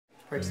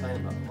We're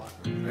excited about the locker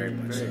room. Very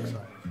much so.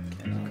 excited.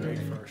 Great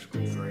for our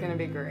school. It's going to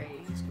be great.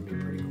 It's going to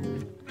be pretty cool.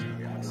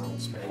 Having our own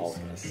space. All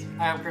of us.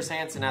 Hi, I'm Chris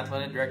Hansen,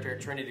 Athletic Director at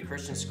Trinity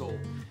Christian School.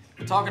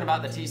 We're talking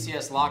about the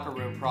TCS Locker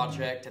Room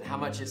Project and how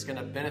much it's going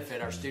to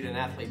benefit our student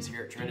athletes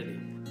here at Trinity.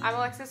 I'm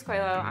Alexis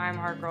Coelho. I'm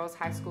our girls'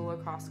 high school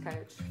lacrosse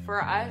coach.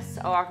 For us,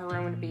 a locker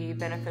room would be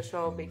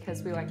beneficial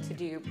because we like to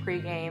do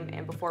pregame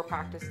and before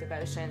practice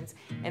devotions,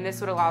 and this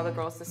would allow the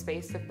girls the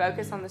space to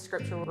focus on the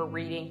scripture we're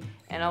reading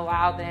and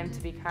allow them to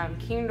become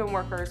kingdom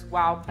workers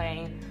while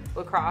playing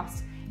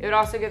lacrosse. It would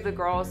also give the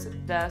girls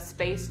the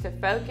space to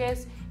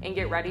focus and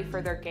get ready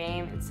for their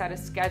game and set a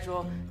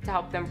schedule to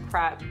help them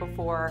prep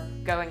before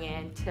going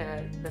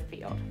into the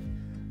field.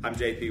 I'm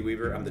JP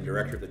Weaver. I'm the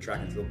director of the track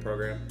and field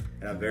program,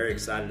 and I'm very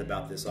excited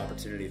about this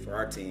opportunity for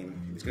our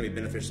team. It's going to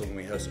be beneficial when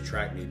we host a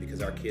track meet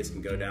because our kids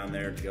can go down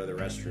there to go to the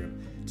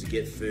restroom, to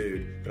get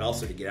food, but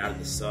also to get out of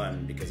the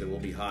sun because it will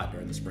be hot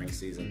during the spring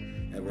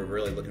season. And we're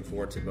really looking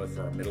forward to both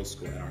for our middle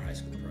school and our high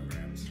school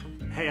programs.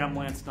 Hey, I'm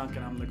Lance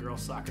Duncan. I'm the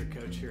girls soccer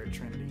coach here at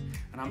Trinity,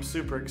 and I'm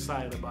super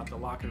excited about the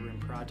locker room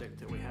project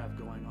that we have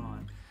going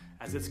on,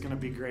 as it's going to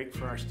be great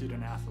for our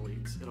student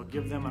athletes. It'll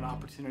give them an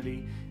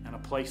opportunity and a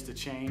place to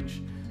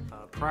change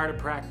prior to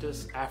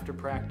practice, after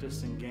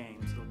practice, and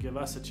games. It'll give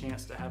us a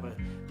chance to have a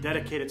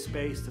dedicated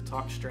space to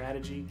talk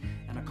strategy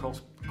and, of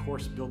course,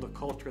 build a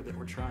culture that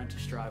we're trying to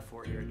strive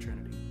for here at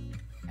Trinity.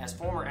 As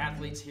former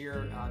athletes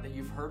here that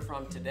you've heard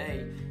from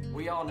today,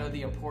 we all know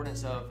the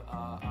importance of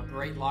a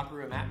great locker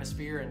room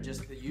atmosphere and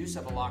just the use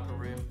of a locker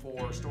room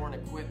for storing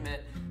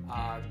equipment,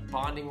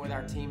 bonding with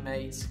our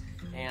teammates.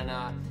 And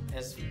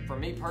as for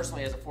me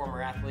personally as a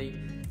former athlete,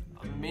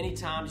 many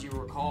times you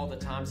recall the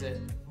times that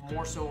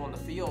more so on the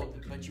field,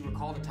 but you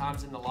recall the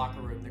times in the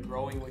locker room, the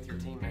growing with your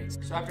teammates.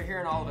 So after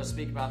hearing all of us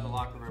speak about the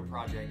Locker Room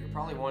Project, you're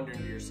probably wondering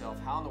to yourself,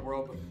 how in the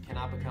world can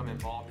I become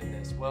involved in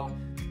this? Well,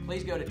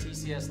 please go to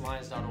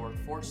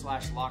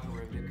tcslions.org/locker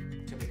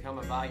room to become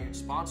a valued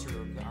sponsor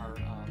of our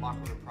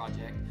Locker Room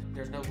Project.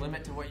 There's no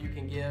limit to what you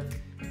can give.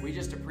 We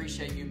just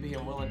appreciate you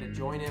being willing to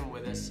join in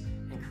with us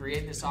and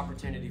create this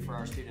opportunity for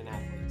our student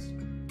athletes.